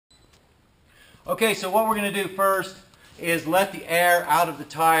Okay, so what we're going to do first is let the air out of the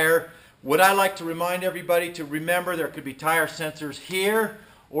tire. What I like to remind everybody to remember, there could be tire sensors here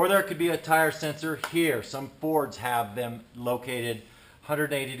or there could be a tire sensor here. Some Fords have them located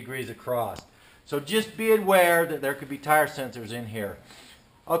 180 degrees across. So just be aware that there could be tire sensors in here.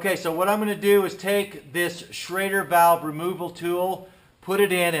 Okay, so what I'm going to do is take this Schrader valve removal tool, put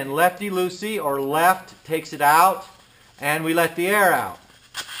it in, and lefty-loosey or left takes it out, and we let the air out.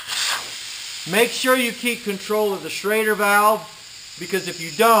 Make sure you keep control of the Schrader valve, because if you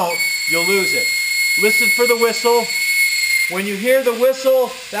don't, you'll lose it. Listen for the whistle. When you hear the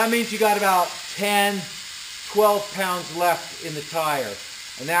whistle, that means you got about 10, 12 pounds left in the tire.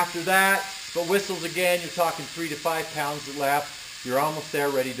 And after that, if it whistles again, you're talking 3 to 5 pounds left. You're almost there,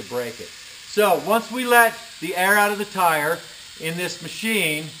 ready to break it. So once we let the air out of the tire in this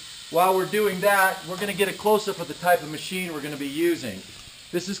machine, while we're doing that, we're going to get a close-up of the type of machine we're going to be using.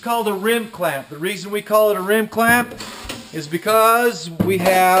 This is called a rim clamp. The reason we call it a rim clamp is because we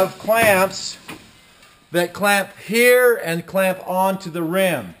have clamps that clamp here and clamp onto the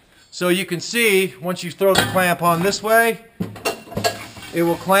rim. So you can see, once you throw the clamp on this way, it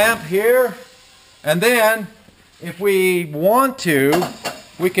will clamp here, and then if we want to,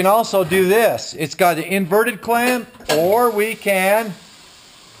 we can also do this. It's got an inverted clamp, or we can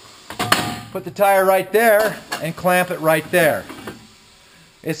put the tire right there and clamp it right there.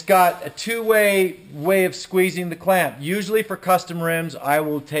 It's got a two-way way of squeezing the clamp. Usually for custom rims, I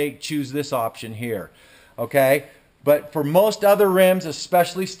will choose this option here. Okay? But for most other rims,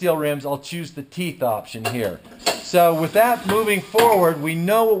 especially steel rims, I'll choose the teeth option here. So with that moving forward, we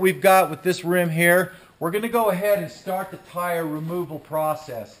know what we've got with this rim here. We're going to go ahead and start the tire removal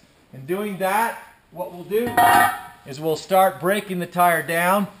process. In doing that, what we'll do is we'll start breaking the tire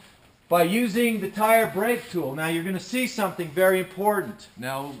down by using the tire brake tool. Now you're going to see something very important.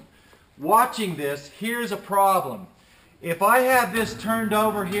 Now watching this, here's a problem. If I have this turned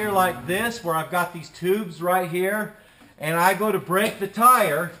over here like this, where I've got these tubes right here, and I go to brake the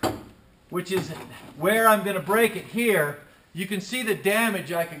tire, which is where I'm going to brake it here, you can see the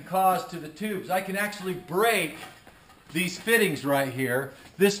damage I can cause to the tubes. I can actually break these fittings right here,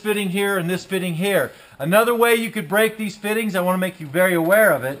 this fitting here and this fitting here. Another way you could break these fittings, I want to make you very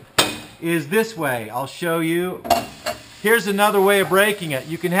aware of it, is this way. I'll show you. Here's another way of breaking it.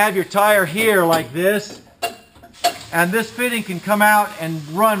 You can have your tire here like this, and this fitting can come out and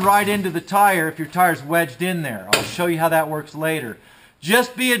run right into the tire if your tire's wedged in there. I'll show you how that works later.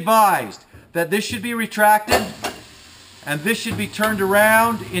 Just be advised that this should be retracted and this should be turned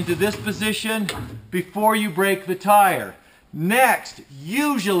around into this position before you break the tire. Next,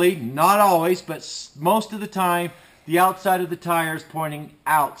 usually, not always, but most of the time, the outside of the tire is pointing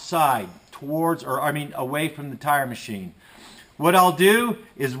outside, towards, or I mean away from the tire machine. What I'll do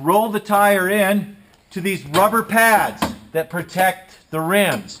is roll the tire in to these rubber pads that protect the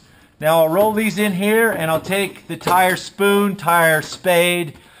rims. Now I'll roll these in here, and I'll take the tire spoon, tire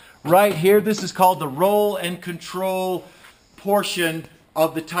spade, right here. This is called the roll and control portion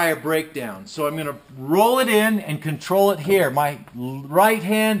of the tire breakdown. So I'm going to roll it in and control it here. My right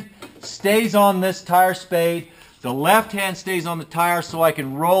hand stays on this tire spade. The left hand stays on the tire, so I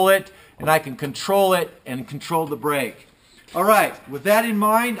can roll it and I can control it and control the brake. Alright, with that in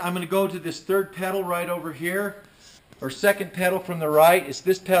mind, I'm going to go to this third pedal right over here, or second pedal from the right. It's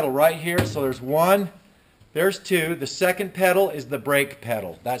this pedal right here. So there's one, there's two. The second pedal is the brake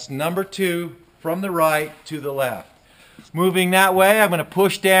pedal. That's number 2 from the right to the left. Moving that way, I'm going to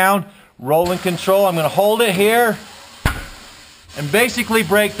push down, roll and control. I'm going to hold it here and basically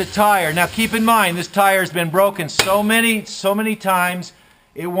break the tire. Now keep in mind, this tire has been broken so many times,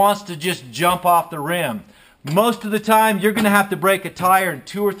 it wants to just jump off the rim. Most of the time, you're going to have to break a tire in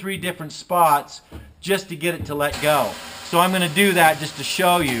 2 or 3 different spots just to get it to let go. So I'm going to do that just to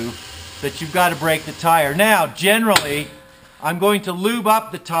show you that you've got to break the tire. Now, generally, I'm going to lube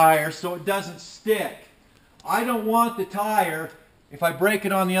up the tire so it doesn't stick. I don't want the tire, if I break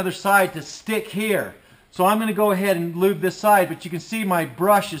it on the other side, to stick here. So I'm going to go ahead and lube this side, but you can see my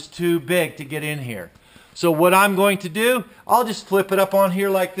brush is too big to get in here. So what I'm going to do, I'll just flip it up on here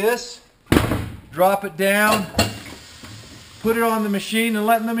like this, drop it down, put it on the machine, and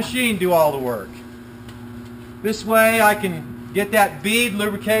let the machine do all the work. This way I can get that bead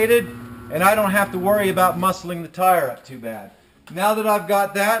lubricated, and I don't have to worry about muscling the tire up too bad. Now that I've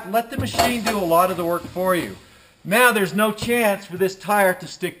got that, let the machine do a lot of the work for you. Now there's no chance for this tire to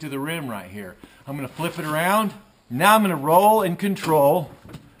stick to the rim right here. I'm going to flip it around. Now I'm going to roll and control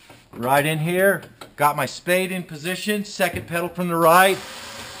right in here. Got my spade in position, second pedal from the right.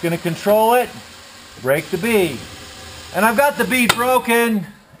 Going to control it, break the bead. And I've got the bead broken.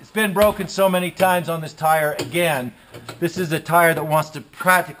 It's been broken so many times on this tire. Again, this is a tire that wants to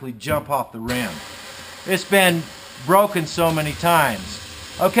practically jump off the rim. It's been broken so many times.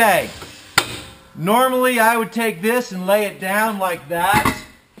 Okay, normally I would take this and lay it down like that,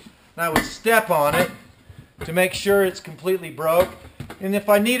 and I would step on it to make sure it's completely broke. And if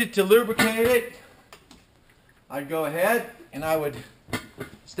I needed to lubricate it, I'd go ahead and I would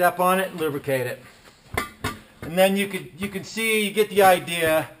step on it and lubricate it. And then you can see, you get the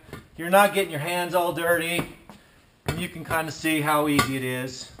idea. You're not getting your hands all dirty, and you can kind of see how easy it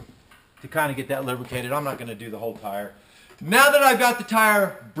is to kind of get that lubricated. I'm not going to do the whole tire. Now that I've got the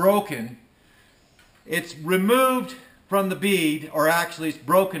tire broken, it's removed from the bead, or actually it's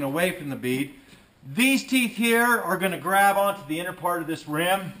broken away from the bead. These teeth here are going to grab onto the inner part of this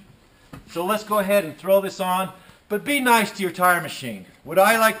rim. So let's go ahead and throw this on, but be nice to your tire machine. What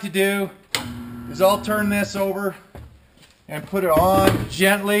I like to do is I'll turn this over and put it on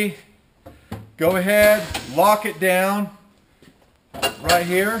gently. Go ahead, lock it down right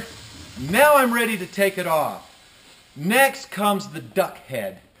here. Now I'm ready to take it off. Next comes the duck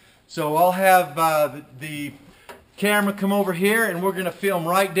head. So I'll have the camera come over here, and we're going to film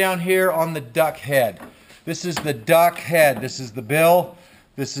right down here on the duck head. This is the duck head. This is the bill.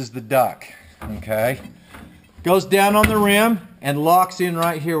 This is the duck. Okay. Goes down on the rim and locks in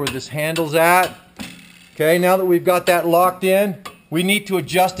right here where this handle's at. Okay, now that we've got that locked in, we need to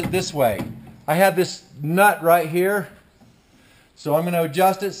adjust it this way. I have this nut right here, so I'm going to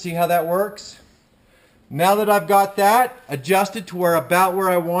adjust it, see how that works. Now that I've got that adjusted to about where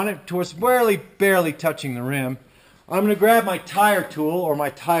I want it, to it's barely touching the rim, I'm going to grab my tire tool or my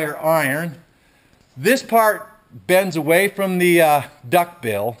tire iron. This part bends away from the duck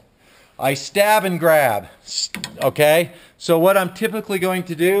bill. I stab and grab. Okay, so what I'm typically going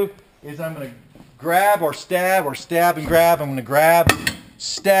to do is I'm going to grab or stab and grab. I'm going to grab,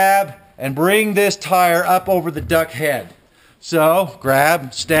 stab, and bring this tire up over the duck head. So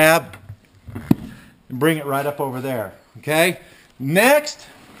grab, stab, and bring it right up over there. Okay? Next,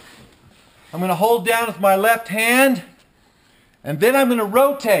 I'm going to hold down with my left hand, and then I'm going to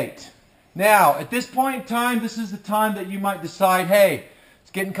rotate. Now, at this point in time, this is the time that you might decide, hey,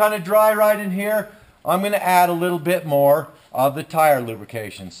 it's getting kind of dry right in here. I'm going to add a little bit more of the tire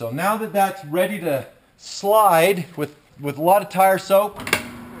lubrication. So now that that's ready to slide with a lot of tire soap,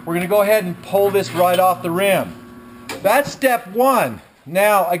 we're going to go ahead and pull this right off the rim. That's step one.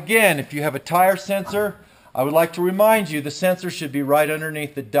 Now, again, if you have a tire sensor, I would like to remind you the sensor should be right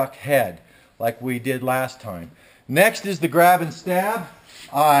underneath the duck head, like we did last time. Next is the grab and stab.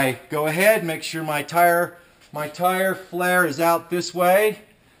 I go ahead, make sure my tire flare is out this way,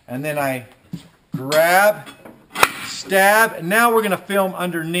 and then I grab, stab, and now we're going to film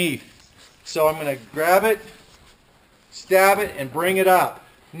underneath. So I'm going to grab it, stab it, and bring it up.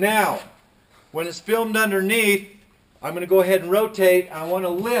 Now, when it's filmed underneath, I'm going to go ahead and rotate. I want to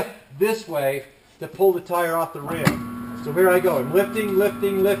lift this way to pull the tire off the rim. So here I go. I'm lifting,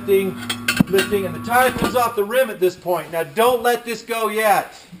 lifting, lifting, lifting, and the tire comes off the rim at this point. Now don't let this go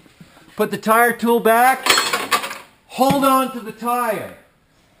yet. Put the tire tool back, hold on to the tire.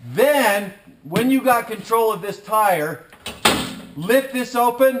 Then, when you got control of this tire, lift this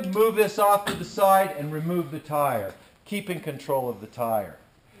open, move this off to the side, and remove the tire, keeping control of the tire.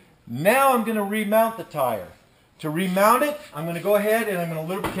 Now I'm going to remount the tire. To remount it, I'm going to go ahead and I'm going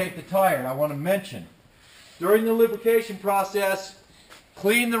to lubricate the tire. And I want to mention, during the lubrication process,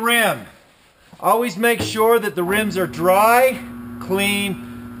 clean the rim. Always make sure that the rims are dry,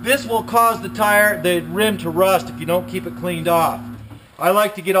 clean. This will cause the rim to rust if you don't keep it cleaned off. I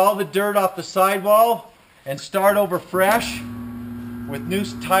like to get all the dirt off the sidewall and start over fresh with new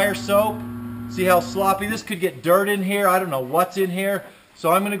tire soap. See how sloppy? This could get dirt in here. I don't know what's in here.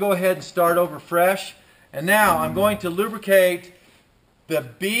 So I'm going to go ahead and start over fresh. And now I'm going to lubricate the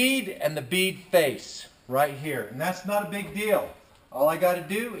bead and the bead face right here. And that's not a big deal. All I got to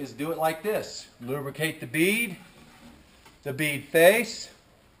do is do it like this. Lubricate the bead face,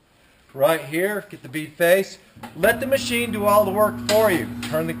 right here, get the bead face. Let the machine do all the work for you.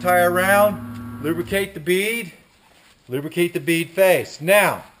 Turn the tire around, lubricate the bead face.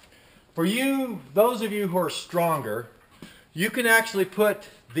 Now, for you, those of you who are stronger, you can actually put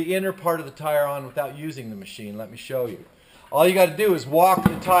the inner part of the tire on without using the machine. Let me show you. All you got to do is walk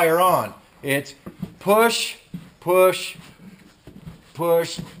the tire on. It's push, push,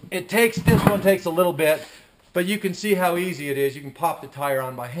 push. This one takes a little bit, but you can see how easy it is. You can pop the tire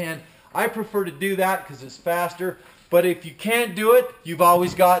on by hand. I prefer to do that because it's faster, but if you can't do it, you've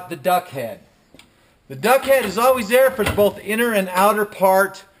always got the duck head. The duck head is always there for both the inner and outer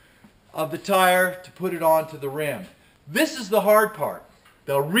part of the tire to put it onto the rim. This is the hard part.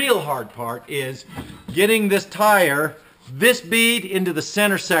 The real hard part is getting this tire, this bead, into the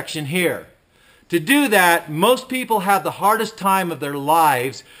center section here. To do that, most people have the hardest time of their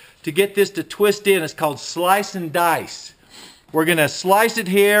lives to get this to twist in. It's called slice and dice. We're going to slice it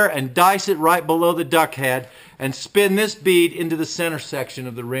here and dice it right below the duck head and spin this bead into the center section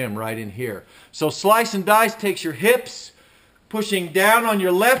of the rim right in here. So slice and dice takes your hips, pushing down on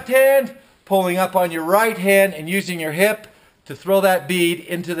your left hand, pulling up on your right hand, and using your hip to throw that bead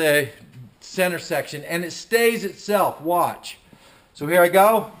into the center section, and it stays itself. Watch. So here I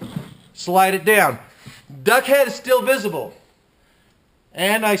go. Slide it down. Duck head is still visible.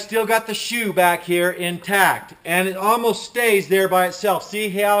 And I still got the shoe back here intact. And it almost stays there by itself. See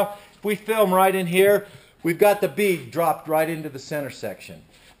how, if we film right in here, we've got the bead dropped right into the center section.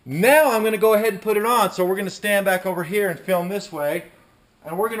 Now I'm going to go ahead and put it on. So we're going to stand back over here and film this way.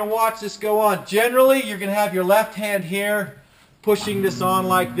 And we're going to watch this go on. Generally, you're going to have your left hand here pushing this on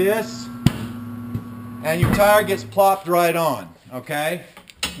like this. And your tire gets plopped right on. Okay?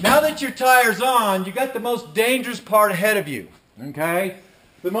 Now that your tire's on, you got the most dangerous part ahead of you. Okay?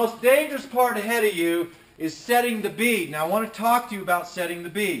 The most dangerous part ahead of you is setting the bead. Now I want to talk to you about setting the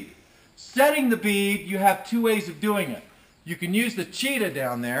bead. Setting the bead, you have two ways of doing it. You can use the cheetah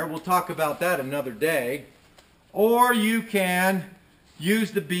down there. We'll talk about that another day. Or you can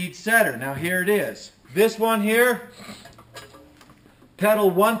use the bead setter. Now here it is. This one here, pedal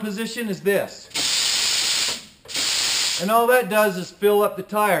one position is this. And all that does is fill up the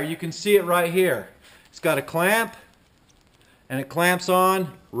tire. You can see it right here. It's got a clamp, and it clamps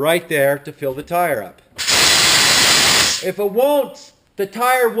on right there to fill the tire up. If it won't, the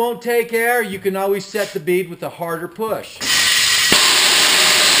tire won't take air, you can always set the bead with a harder push.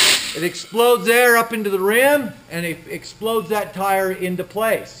 It explodes air up into the rim, and it explodes that tire into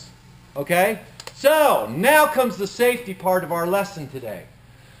place. Okay? So, now comes the safety part of our lesson today.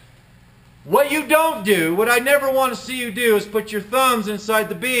 What you don't do, what I never want to see you do, is put your thumbs inside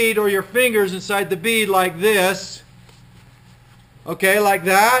the bead or your fingers inside the bead like this. Okay, like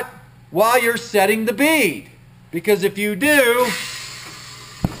that, while you're setting the bead. Because if you do,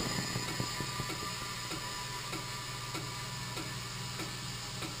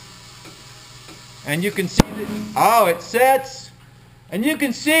 and you can see that, oh, it sets, and you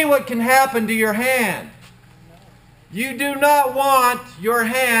can see what can happen to your hand. You do not want your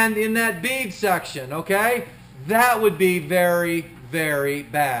hand in that bead section, okay? That would be very, very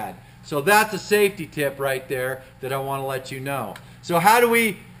bad. So that's a safety tip right there that I want to let you know. So how do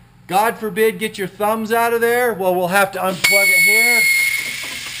we, God forbid, get your thumbs out of there? Well, we'll have to unplug it here.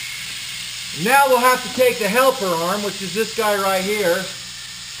 Now we'll have to take the helper arm, which is this guy right here,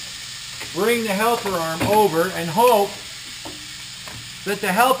 bring the helper arm over and hope that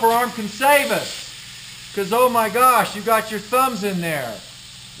the helper arm can save us. Because, oh my gosh, you got your thumbs in there.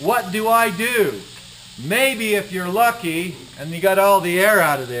 What do I do? Maybe if you're lucky and you got all the air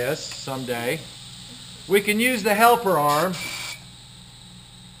out of this someday, we can use the helper arm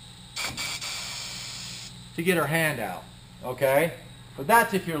to get our hand out. Okay? But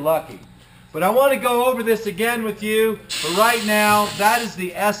that's if you're lucky. But I want to go over this again with you. But right now, that is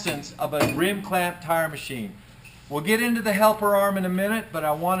the essence of a rim clamp tire machine. We'll get into the helper arm in a minute, but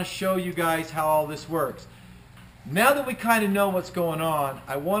I want to show you guys how all this works. Now that we kind of know what's going on,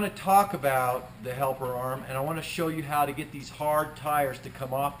 I want to talk about the helper arm, and I want to show you how to get these hard tires to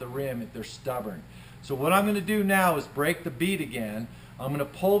come off the rim if they're stubborn. So what I'm going to do now is break the bead again. I'm going to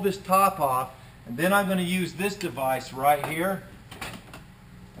pull this top off, and then I'm going to use this device right here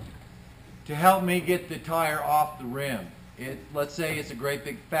to help me get the tire off the rim. Let's say it's a great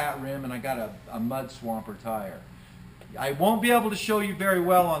big fat rim and I got a mud swamper tire. I won't be able to show you very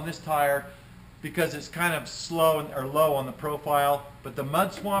well on this tire because it's kind of slow or low on the profile, but the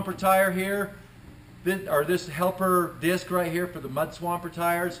mud swamper tire here, or this helper disc right here for the mud swamper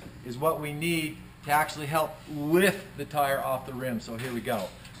tires, is what we need to actually help lift the tire off the rim. So here we go.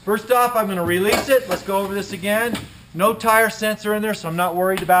 First off, I'm going to release it. Let's go over this again. No tire sensor in there, so I'm not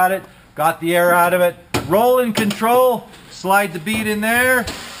worried about it. Got the air out of it. Roll and control. Slide the bead in there.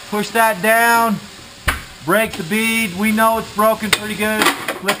 Push that down. Break the bead. We know it's broken pretty good.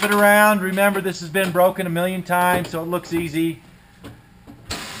 Flip it around. Remember, this has been broken a million times, so it looks easy.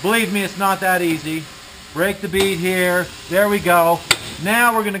 Believe me, it's not that easy. Break the bead here. There we go.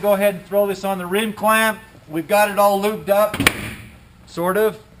 Now we're going to go ahead and throw this on the rim clamp. We've got it all lubed up, sort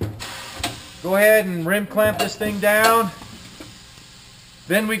of. Go ahead and rim clamp this thing down.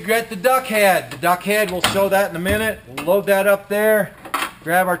 Then we get the duck head. The duck head, we'll show that in a minute. We'll load that up there.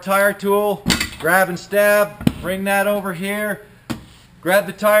 Grab our tire tool. Grab and stab. Bring that over here. Grab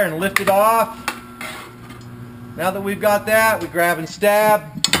the tire and lift it off. Now that we've got that, we grab and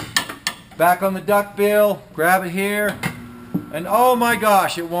stab. Back on the duck bill, grab it here. And oh my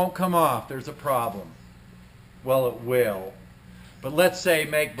gosh, it won't come off. There's a problem. Well, it will. But let's say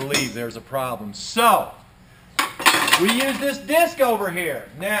make believe there's a problem. So, we use this disc over here.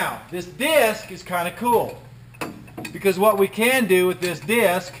 Now, this disc is kind of cool. Because what we can do with this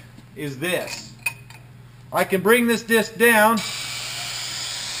disc is this. I can bring this disc down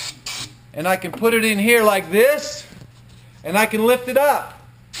and I can put it in here like this and I can lift it up.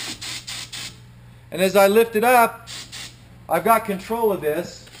 And as I lift it up, I've got control of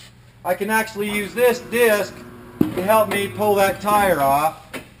this. I can actually use this disc to help me pull that tire off.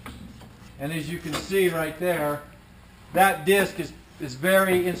 And as you can see right there, that disc is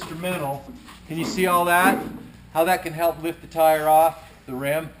very instrumental. Can you see all that? How that can help lift the tire off the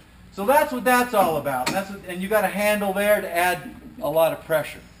rim. So that's what that's all about. And you got a handle there to add a lot of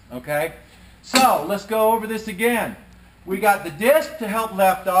pressure. Okay? So let's go over this again. We got the disc to help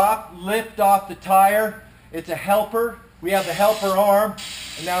lift off the tire. It's a helper. We have the helper arm.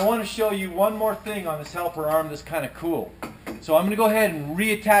 And now I want to show you one more thing on this helper arm that's kind of cool. So I'm going to go ahead and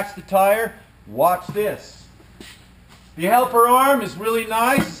reattach the tire. Watch this. The helper arm is really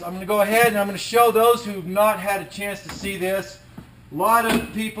nice. I'm going to go ahead and I'm going to show those who have not had a chance to see this. A lot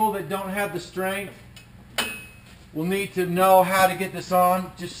of people that don't have the strength will need to know how to get this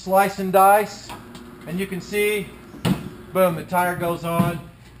on. Just slice and dice. And you can see, boom, the tire goes on.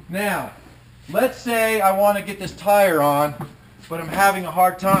 Now, let's say I want to get this tire on, but I'm having a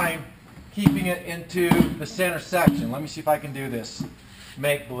hard time keeping it into the center section. Let me see if I can do this.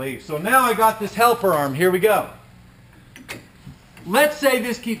 Make believe. So now I got this helper arm. Here we go. Let's say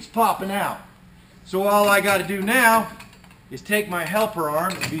this keeps popping out. So all I got to do now is take my helper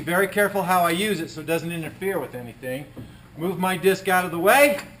arm and be very careful how I use it so it doesn't interfere with anything. Move my disc out of the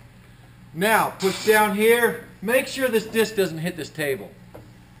way. Now push down here. Make sure this disc doesn't hit this table.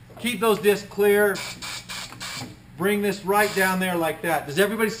 Keep those discs clear. Bring this right down there like that. Does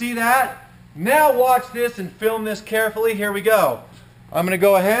everybody see that? Now watch this and film this carefully. Here we go. I'm going to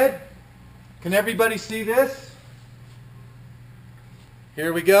go ahead. Can everybody see this?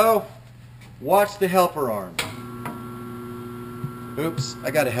 Here we go. Watch the helper arm. Oops,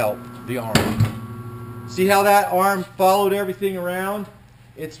 I got to help the arm. See how that arm followed everything around?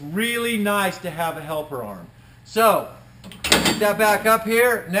 It's really nice to have a helper arm. So, get that back up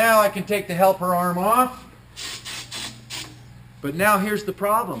here. Now I can take the helper arm off. But now here's the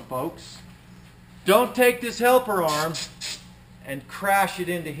problem, folks. Don't take this helper arm and crash it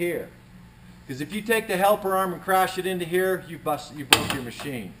into here. Because if you take the helper arm and crash it into here, you broke your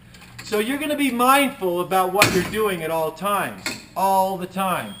machine. So you're going to be mindful about what you're doing at all times. All the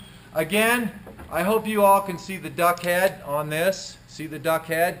time. Again, I hope you all can see the duck head on this. See the duck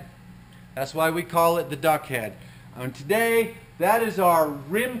head? That's why we call it the duck head. And today, that is our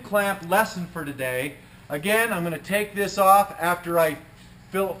rim clamp lesson for today. Again, I'm going to take this off after I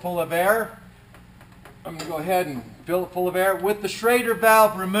fill it full of air. I'm going to go ahead and fill it full of air with the Schrader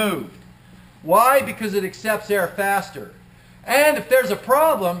valve removed. Why? Because it accepts air faster. And if there's a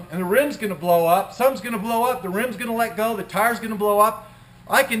problem and the rim's going to blow up, something's going to blow up, the rim's going to let go, the tire's going to blow up,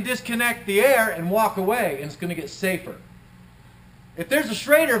 I can disconnect the air and walk away and it's going to get safer. If there's a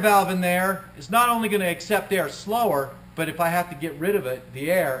Schrader valve in there, it's not only going to accept air slower, but if I have to get rid of it,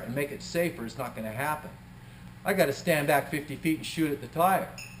 the air, and make it safer, it's not going to happen. I got to stand back 50 feet and shoot at the tire.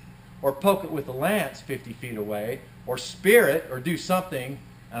 Or poke it with a lance 50 feet away, or spear it, or do something.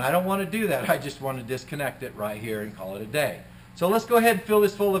 And I don't want to do that. I just want to disconnect it right here and call it a day. So let's go ahead and fill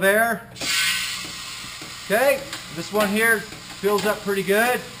this full of air. Okay, this one here fills up pretty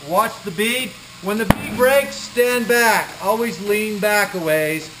good. Watch the bead. When the bead breaks, stand back. Always lean back a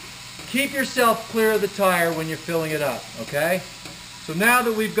ways. Keep yourself clear of the tire when you're filling it up, okay? So now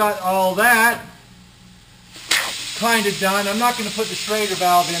that we've got all that kind of done, I'm not going to put the Schrader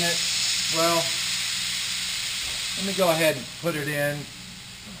valve in it. Well, let me go ahead and put it in.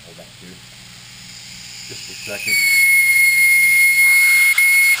 Hold that too. Just a second.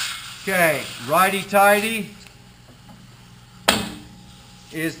 Okay, righty-tighty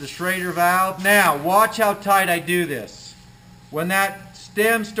is the Schrader valve. Now, watch how tight I do this. When that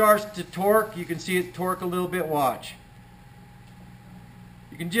stem starts to torque, you can see it torque a little bit, watch.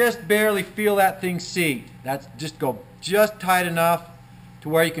 You can just barely feel that thing seat. That's just tight enough to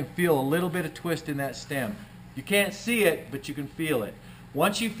where you can feel a little bit of twist in that stem. You can't see it, but you can feel it.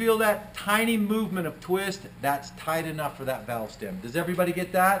 Once you feel that tiny movement of twist, that's tight enough for that valve stem. Does everybody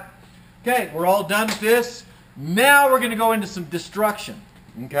get that? Okay, we're all done with this. Now we're going to go into some destruction.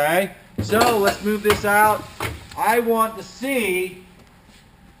 Okay, so let's move this out. I want to see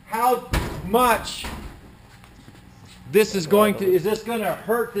how much this is going to, is this going to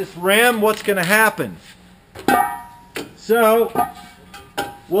hurt this rim? What's going to happen? So,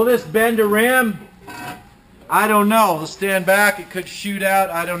 will this bend a rim? I don't know. Let's stand back. It could shoot out.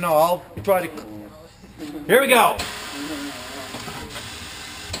 I don't know. I'll try to. Here we go.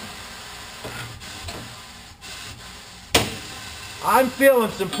 I'm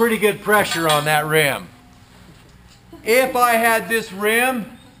feeling some pretty good pressure on that rim. If I had this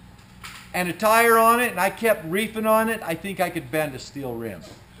rim and a tire on it and I kept reefing on it, I think I could bend a steel rim.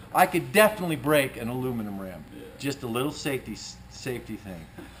 I could definitely break an aluminum rim. Just a little safety thing.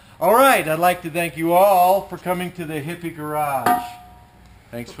 All right, I'd like to thank you all for coming to the Hippy Garage.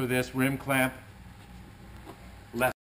 Thanks for this rim clamp